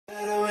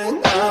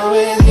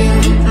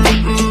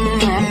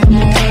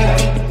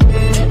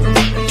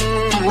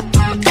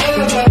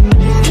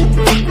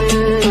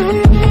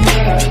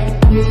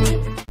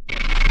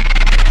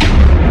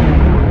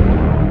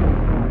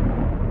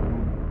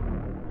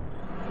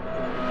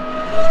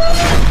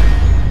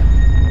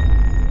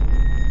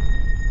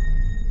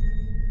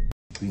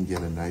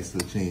nice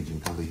little change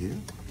in color here.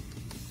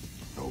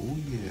 Oh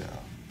yeah.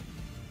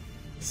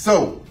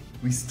 So,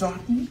 we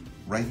starting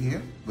right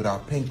here with our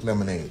pink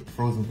lemonade,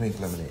 frozen pink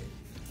lemonade.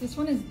 This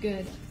one is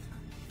good.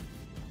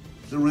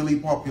 It's a really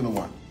popular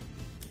one.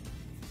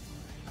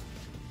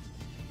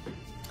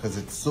 Because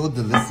it's so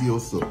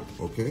delicioso,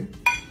 okay?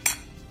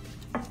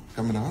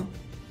 Coming out.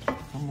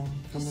 Come on,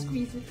 come on.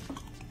 Squeeze it.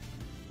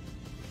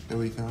 There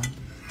we go.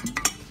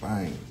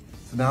 Fine.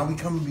 So now we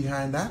coming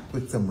behind that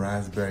with some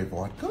raspberry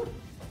vodka.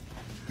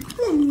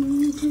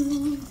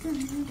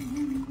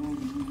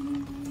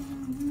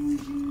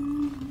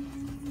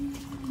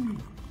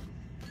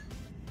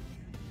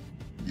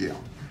 Yeah.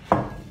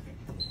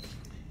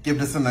 Give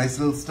this a nice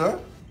little stir.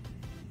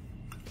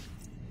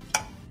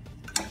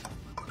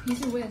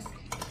 Use a whisk.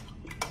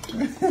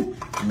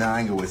 Nah, I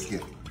ain't gonna whisk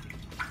it.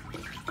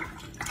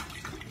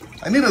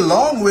 I need a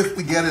long whisk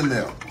to get in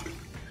there.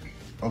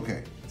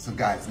 Okay, so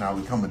guys, now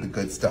we come with the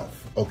good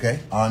stuff, okay?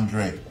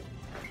 Andre,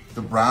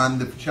 the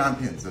brand of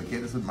champions, okay?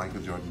 This is what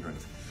Michael Jordan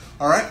drinks.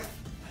 All right?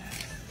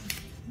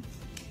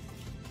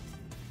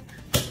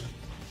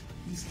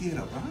 You scared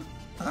of,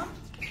 huh?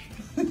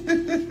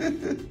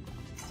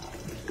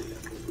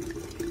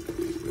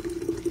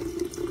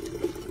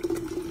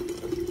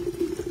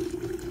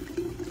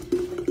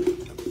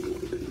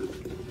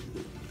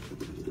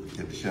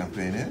 Get the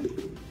champagne in.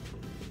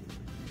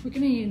 We're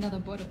gonna need another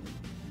bottle.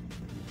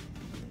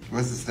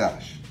 Where's the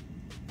stash?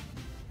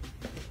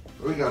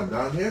 What we got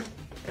down here?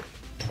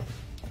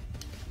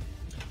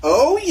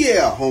 Oh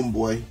yeah,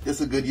 homeboy. This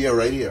is a good year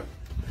right here.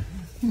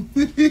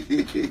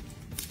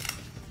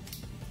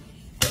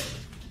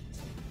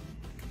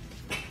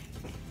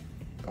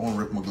 I won't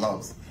rip my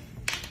gloves.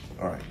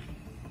 All right.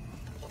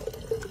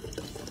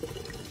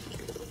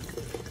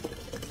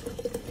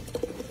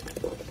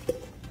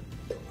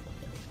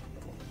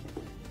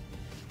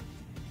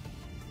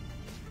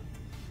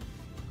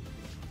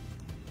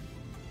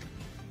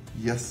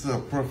 Yes, sir.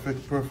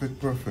 Perfect, perfect,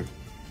 perfect.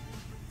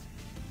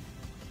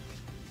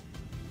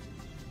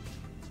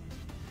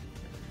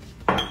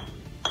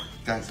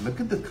 Guys, look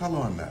at the color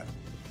on that.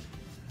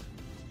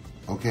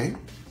 Okay?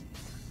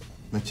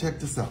 Now check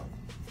this out.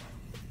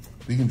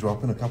 We can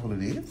drop in a couple of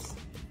these.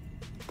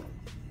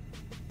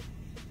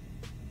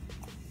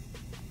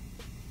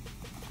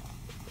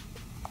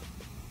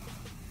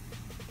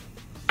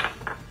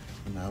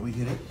 And now we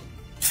hit it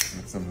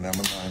with some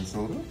lemon lime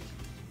soda.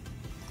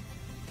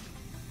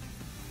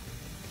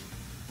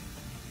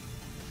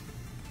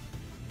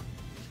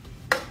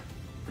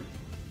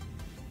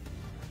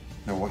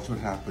 Now watch what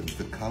happens.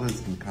 The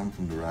colors can come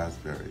from the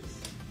raspberries.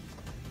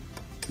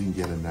 We can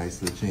get a nice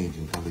little change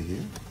in color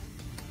here.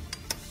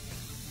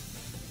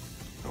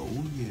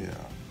 Oh yeah.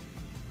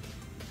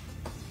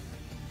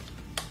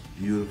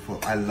 Beautiful.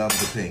 I love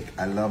the pink.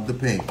 I love the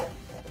pink.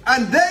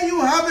 And there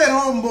you have it,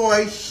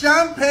 homeboy.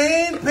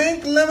 Champagne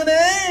pink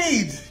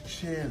lemonade.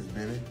 Cheers,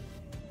 baby.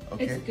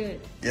 Okay. It's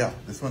good. Yeah,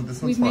 this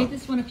one's We've fun. made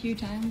this one a few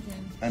times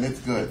And it's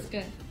good. it's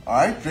good. All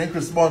right, drink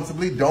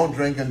responsibly. Don't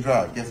drink and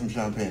drive. Get some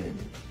champagne in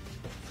you.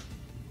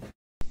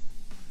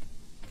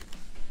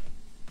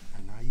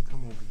 And now you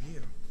come over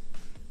here.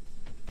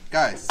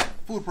 Guys,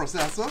 food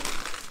processor.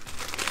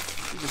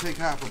 You can take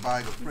half a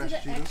bag of fresh This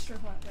is Cheetos. extra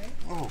hot, right?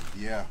 Oh,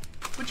 yeah.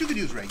 But you could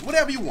use regular.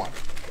 Whatever you want.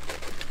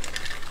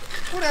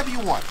 Whatever you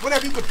want.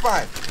 Whatever you could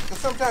find. Because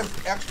sometimes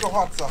extra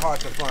hots are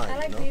hard to find. I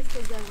like you know? these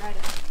because they're redder.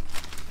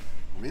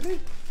 Really?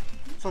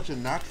 Such a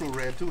natural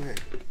red too, hey.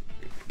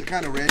 The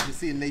kind of red you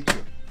see in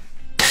nature.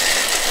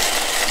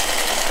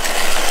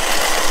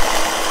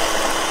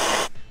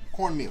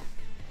 Cornmeal.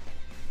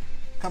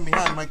 Come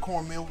behind my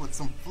cornmeal with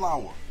some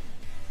flour.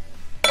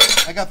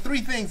 I got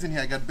 3 things in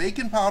here. I got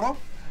baking powder.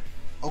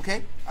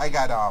 Okay. I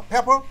got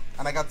pepper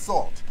and I got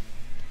salt.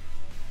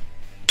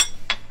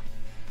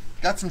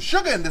 Got some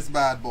sugar in this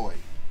bad boy.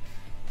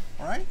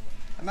 Alright?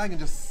 And I can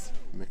just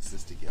mix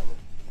this together.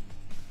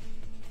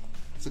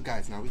 So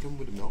guys, now we come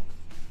with the milk.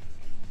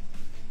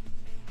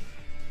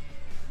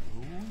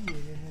 Oh yeah.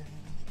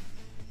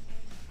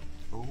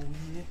 Oh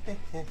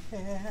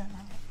yeah.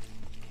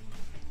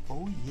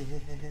 Oh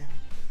yeah.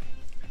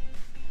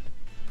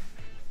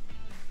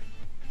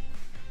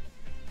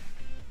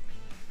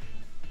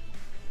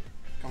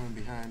 Coming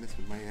behind this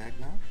with my egg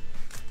now.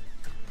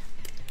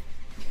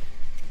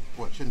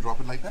 What, shouldn't drop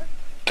it like that?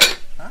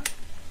 Huh?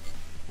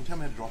 Don't tell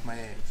me to drop my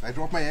eggs. I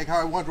drop my egg how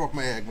I want to drop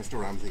my egg, Mr.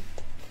 Ramsey.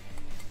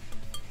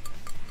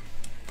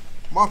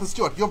 Martha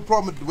Stewart, you have a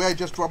problem with the way I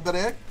just dropped that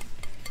egg?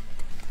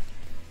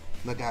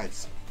 Now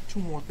guys, 2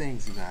 more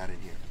things you add in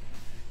here.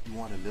 You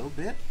want a little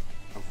bit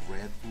of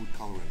red food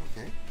coloring,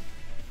 okay?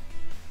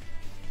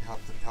 Help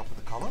with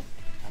the color.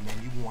 And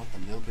then you want a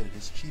little bit of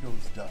this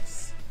Cheetos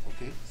dust,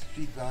 okay?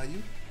 Street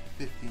value,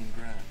 15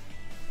 grand.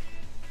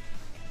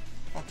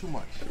 Not too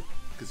much,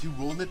 because you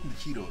rolled it in the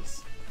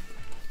Cheetos.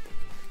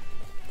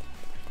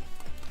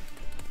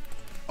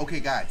 Okay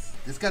guys,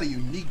 this got a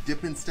unique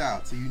dipping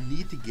style, so you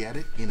need to get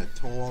it in a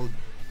tall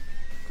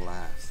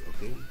glass,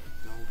 okay?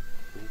 Don't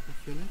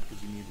overfill it,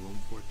 because you need room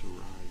for it to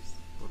rise.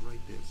 But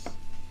like this.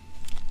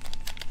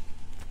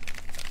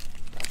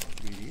 Grab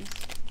 3 of these.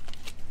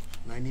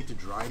 And I need to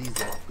dry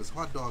these off because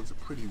hot dogs are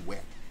pretty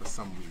wet for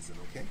some reason,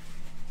 okay?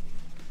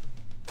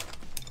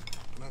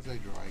 And as I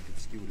dry, I can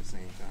skew at the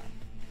same time.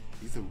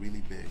 These are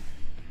really big.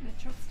 The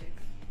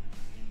chopsticks.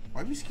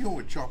 Why are we skewing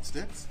with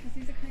chopsticks? Because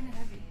these are kind of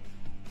heavy.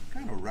 What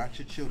kind of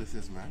ratchet show this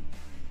is, man?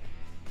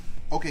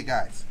 Okay,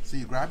 guys, so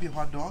you grab your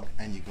hot dog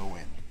and you go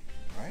in,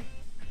 right?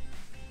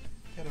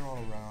 Get it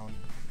all around.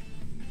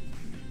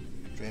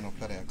 Drain off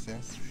that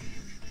excess.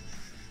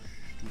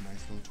 Do a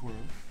nice little twirl.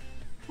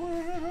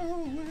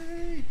 Twirl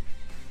away.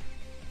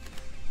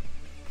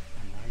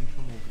 And now you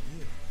come over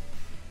here.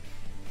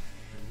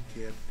 And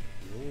you get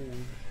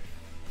rolled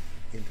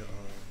into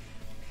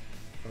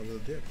a little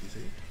dip, you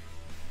see?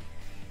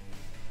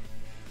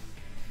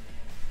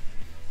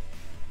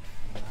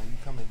 And now you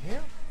come in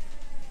here.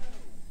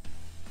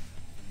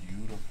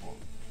 Beautiful.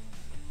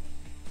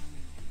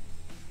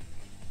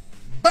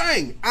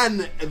 Bang!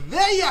 And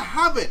there you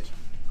have it.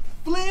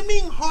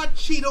 Flaming Hot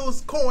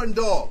Cheetos corn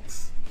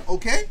dogs.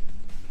 Okay?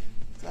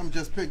 So I'm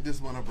just picked this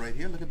one up right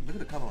here. Look at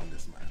the color on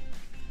this,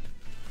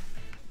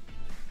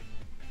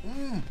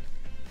 man.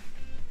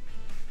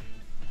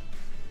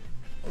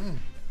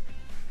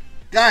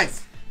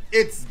 Guys,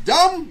 it's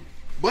dumb,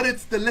 but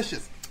it's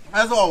delicious.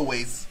 As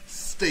always,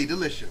 stay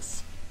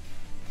delicious.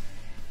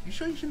 You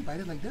sure you shouldn't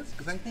bite it like this?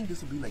 Because I think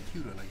this would be like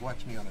cuter. Like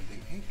watch me on a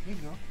date. Hey, here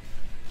you go.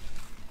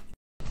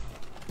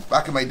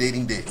 Back in my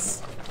dating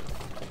days.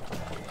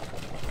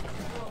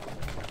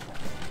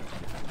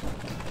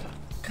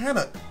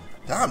 Kinda,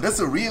 damn, that's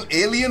a real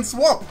alien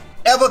swamp.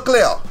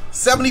 Everclear,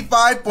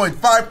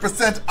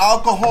 75.5%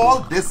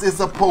 alcohol. This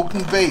is a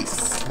potent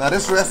base. Now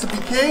this recipe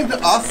came to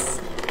us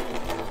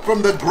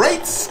from the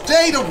great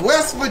state of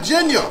West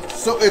Virginia.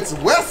 So it's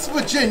West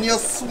Virginia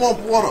swamp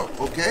water,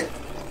 okay?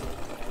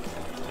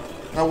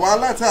 Now while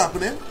that's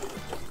happening,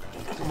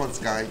 come on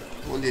Sky,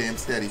 hold your aim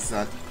steady,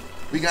 son.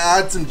 We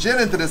gonna add some gin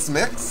into this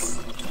mix.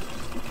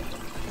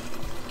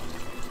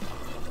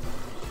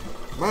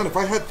 Man, if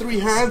I had 3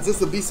 hands, this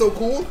would be so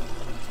cool.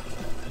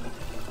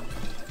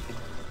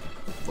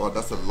 Oh,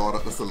 that's a lot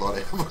of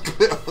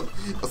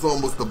Everclear. That's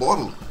almost a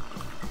bottle.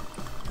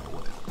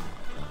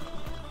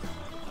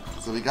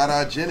 So we got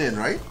our gin in,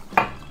 right?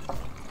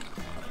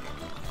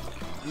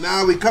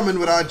 Now we come in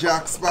with our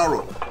Jack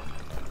Sparrow.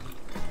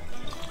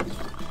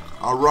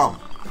 Our rum.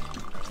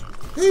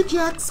 Hey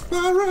Jack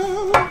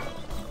Sparrow!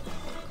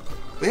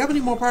 Do you have any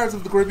more Pirates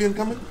of the Caribbean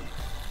coming?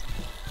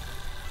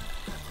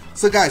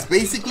 So guys,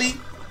 basically,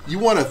 you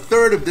want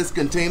 1/3 of this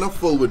container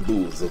full with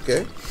booze,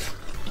 okay?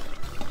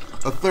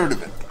 1/3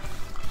 of it.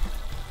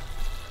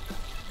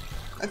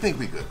 I think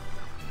we good.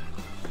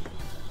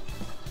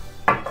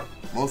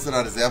 Most of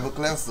that is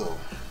Everclear, so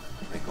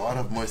may God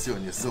have mercy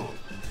on your soul.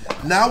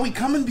 Now we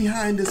coming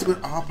behind this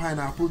with our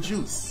pineapple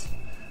juice.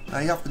 Now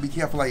you have to be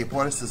careful how your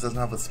porous doesn't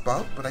have a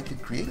spout, but I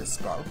could create a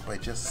spout by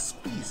just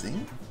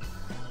squeezing.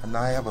 And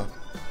now I have a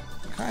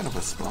kind of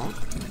a spout.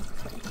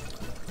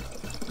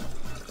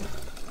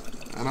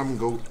 And I'm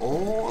gonna go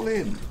all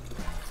in.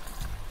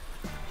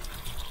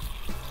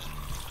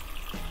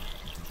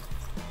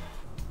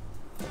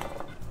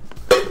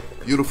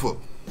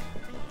 Beautiful.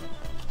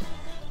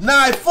 Now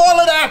I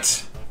follow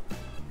that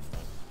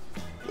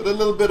with a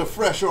little bit of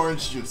fresh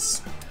orange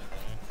juice.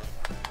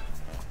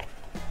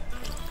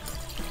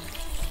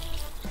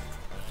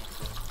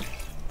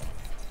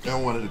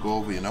 Don't want it to go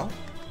over, you know?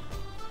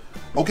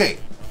 Okay,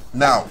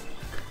 now,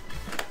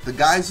 the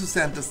guys who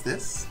sent us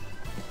this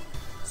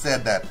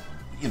said that,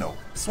 you know,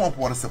 swamp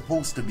water is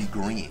supposed to be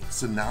green.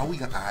 So now we're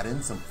gonna add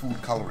in some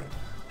food coloring.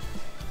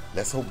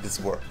 Let's hope this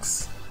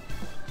works.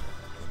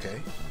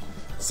 Okay?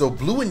 So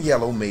blue and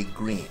yellow make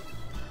green.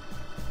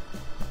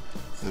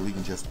 So we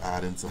can just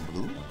add in some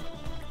blue.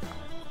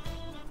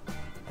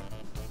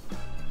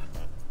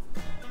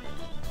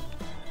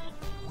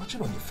 Watch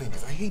it on your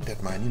fingers. I hate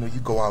that, man. You know,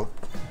 you go out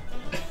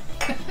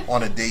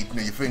on a date, you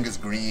know, your finger's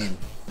green.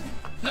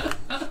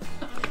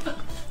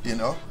 You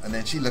know? And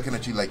then she looking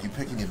at you like you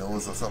picking your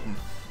nose or something.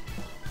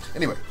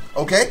 Anyway,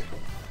 okay?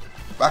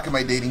 Back in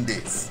my dating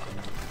days.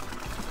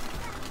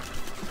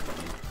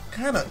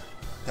 Kinda,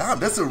 damn,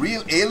 that's a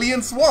real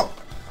alien swamp.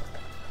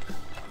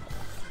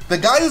 The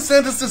guy who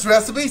sent us this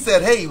recipe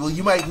said, hey, well,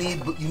 you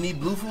need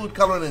blue food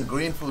coloring and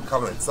green food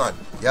coloring, son.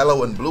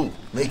 Yellow and blue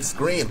makes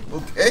green,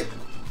 okay?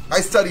 I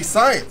study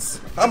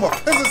science. I'm a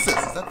physicist.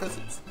 Is that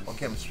physics? Or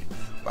chemistry?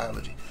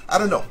 Biology? I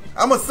don't know.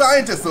 I'm a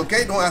scientist,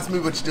 okay? Don't ask me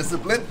which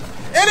discipline.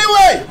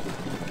 Anyway!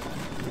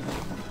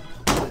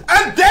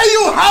 And there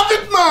you have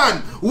it,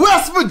 man!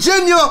 West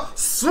Virginia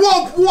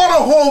swamp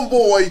water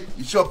homeboy.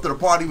 You show up to the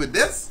party with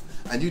this,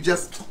 and you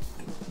just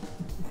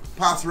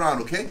pass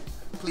around, okay?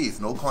 Please,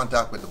 no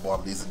contact with the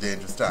bottle. These are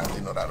dangerous times.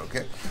 You know that,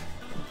 okay?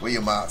 Wear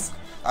your mask.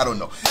 I don't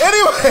know.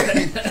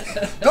 Anyway,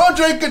 don't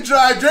drink and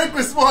drive. Drink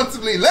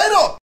responsibly.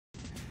 Later!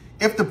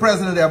 If the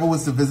president ever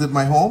was to visit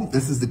my home,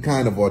 this is the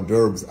kind of hors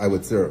d'oeuvres I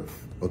would serve,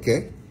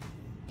 okay?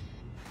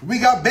 We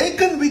got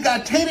bacon, we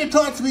got tater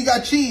tots, we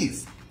got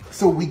cheese.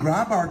 So we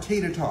grab our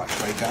tater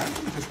tots, right, guys?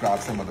 Let me just grab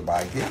some of the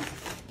bag here.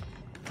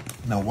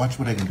 Now watch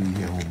what I can do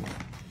here, homeboy,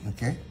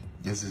 okay?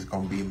 This is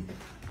gonna be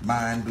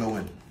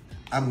mind-blowing.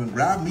 I'm gonna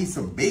grab me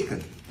some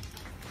bacon.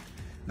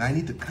 Now I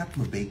need to cut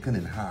my bacon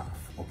in half,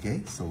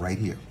 okay? So right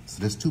here. So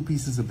there's 2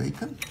 pieces of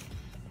bacon.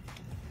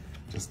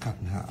 Just cut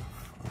in half,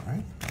 all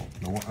right?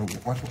 Now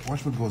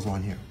watch what goes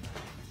on here.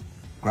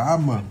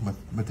 Grab my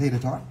tater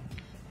tot,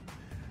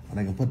 and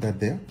I can put that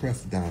there.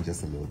 Press it down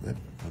just a little bit,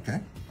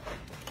 okay?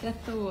 They're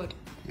thawed.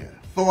 Yeah,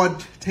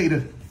 thawed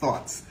tater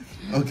thoughts,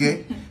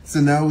 okay? So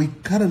now we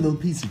cut a little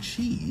piece of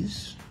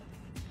cheese.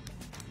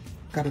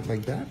 Cut it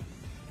like that.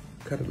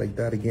 Cut it like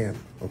that again,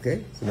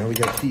 okay? So now we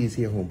got cheese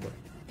here, homeboy.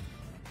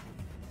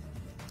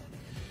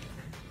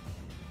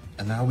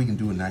 And now we can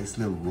do a nice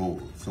little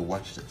roll. So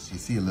watch this. You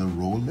see a little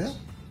roll there?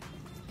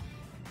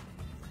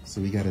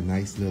 So we got a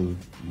nice little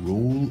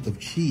roll of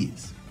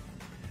cheese.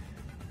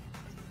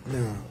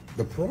 Now,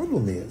 the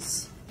problem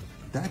is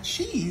that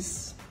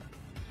cheese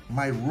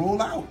might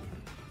roll out,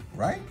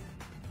 right?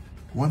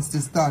 Once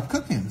this start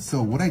cooking.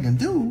 So what I can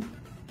do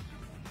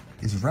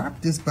is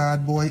wrap this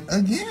bad boy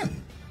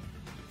again.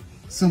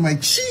 So my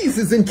cheese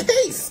is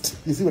encased.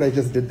 You see what I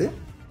just did there?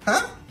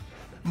 Huh?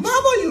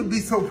 Mama, you'd be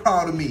so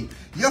proud of me.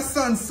 Your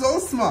son's so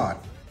smart.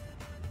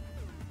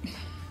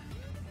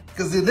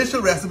 Because the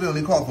initial recipe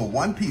only called for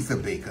 1 piece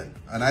of bacon.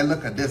 And I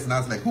look at this and I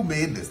was like, who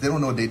made this? They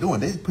don't know what they're doing.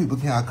 These people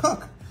can't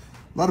cook.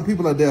 A lot of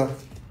people are there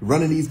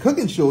running these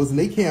cooking shows and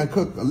they can't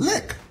cook a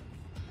lick.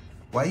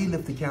 Why you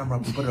lift the camera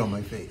up and put it on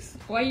my face?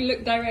 Why you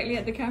look directly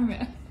at the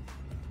camera?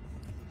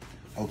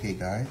 Okay,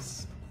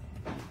 guys.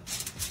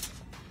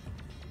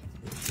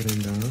 Put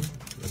him down.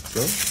 Let's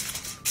go.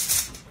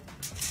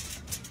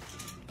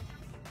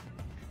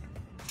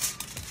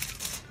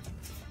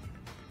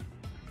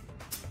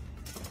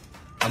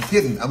 I'm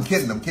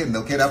kidding,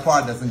 okay? That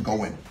part doesn't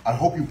go in. I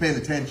hope you're paying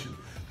attention.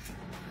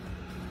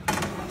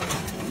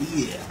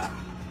 Yeah.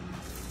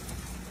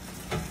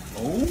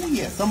 Oh,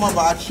 yeah. Some of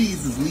our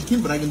cheese is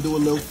leaking, but I can do a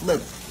little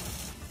flip.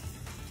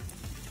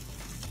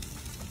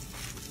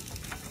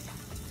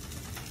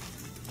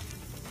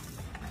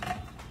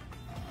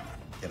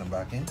 Get them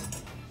back in.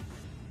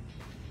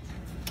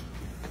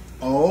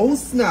 Oh,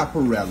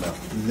 snapperella.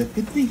 Look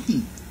at the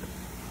heat.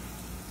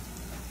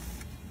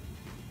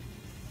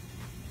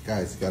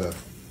 Guys, gotta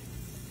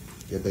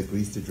get that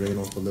grease to drain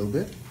off a little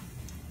bit.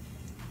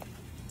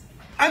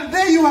 And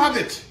there you have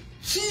it.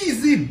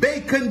 Cheesy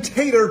bacon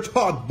tater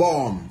tot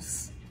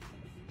bombs.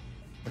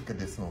 Look at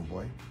this one,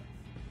 boy.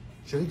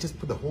 Should I just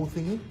put the whole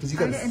thing in? Because you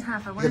gotta, it in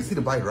half. you gotta see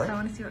the bite, right? I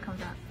want to see what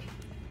comes out.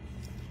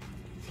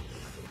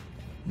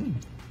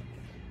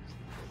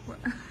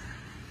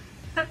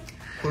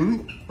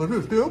 What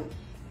is it still?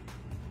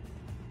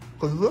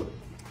 Cause look.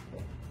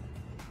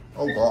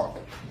 Oh God.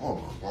 Oh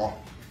my God.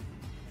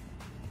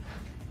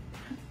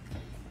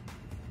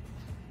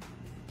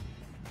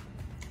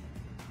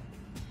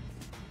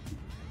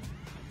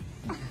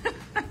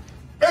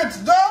 It's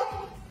done,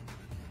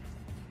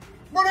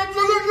 but it's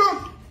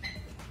delicious.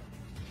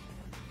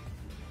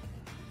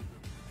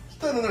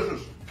 Still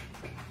delicious.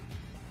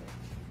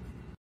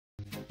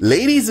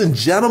 Ladies and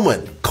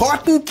gentlemen,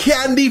 cotton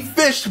candy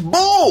fish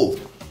bowl.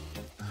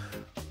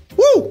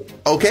 Woo!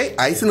 Okay,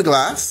 ice in the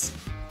glass.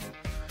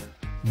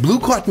 Blue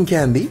cotton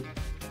candy.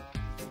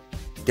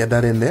 Get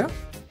that in there.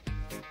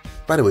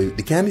 By the way,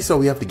 the candy store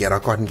we have to get our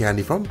cotton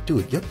candy from,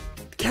 dude, yep.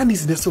 The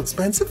candies, they're so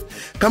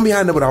expensive. Come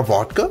behind it with our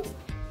vodka.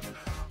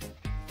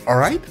 All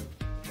right.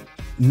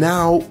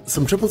 Now,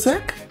 some triple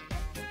sec.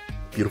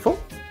 Beautiful.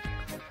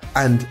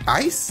 And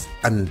ice.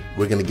 And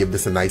we're going to give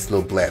this a nice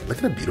little blend. Look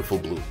at the beautiful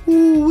blue.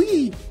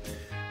 Ooh-wee.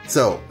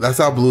 So, that's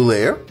our blue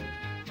layer.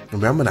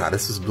 Remember now,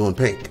 this is blue and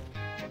pink.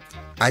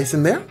 Ice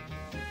in there.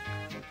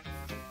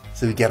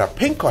 So we get our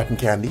pink cotton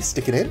candy,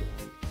 stick it in.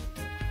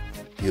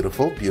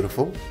 Beautiful,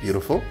 beautiful,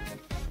 beautiful.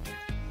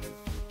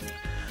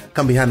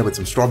 Come behind it with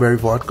some strawberry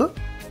vodka.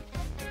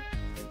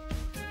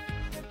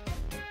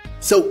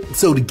 So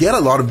to get a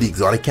lot of the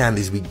exotic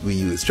candies we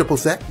use, triple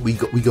sec, we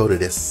go to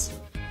this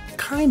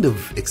kind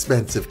of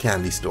expensive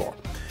candy store.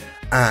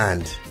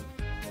 And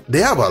they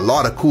have a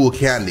lot of cool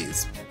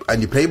candies.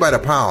 And you pay by the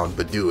pound,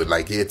 but dude,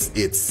 like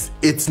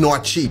it's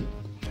not cheap.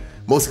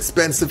 Most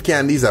expensive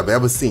candies I've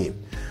ever seen.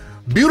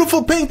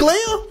 Beautiful pink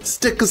layer,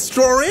 stick a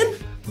straw in,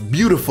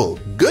 beautiful,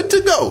 good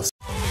to go.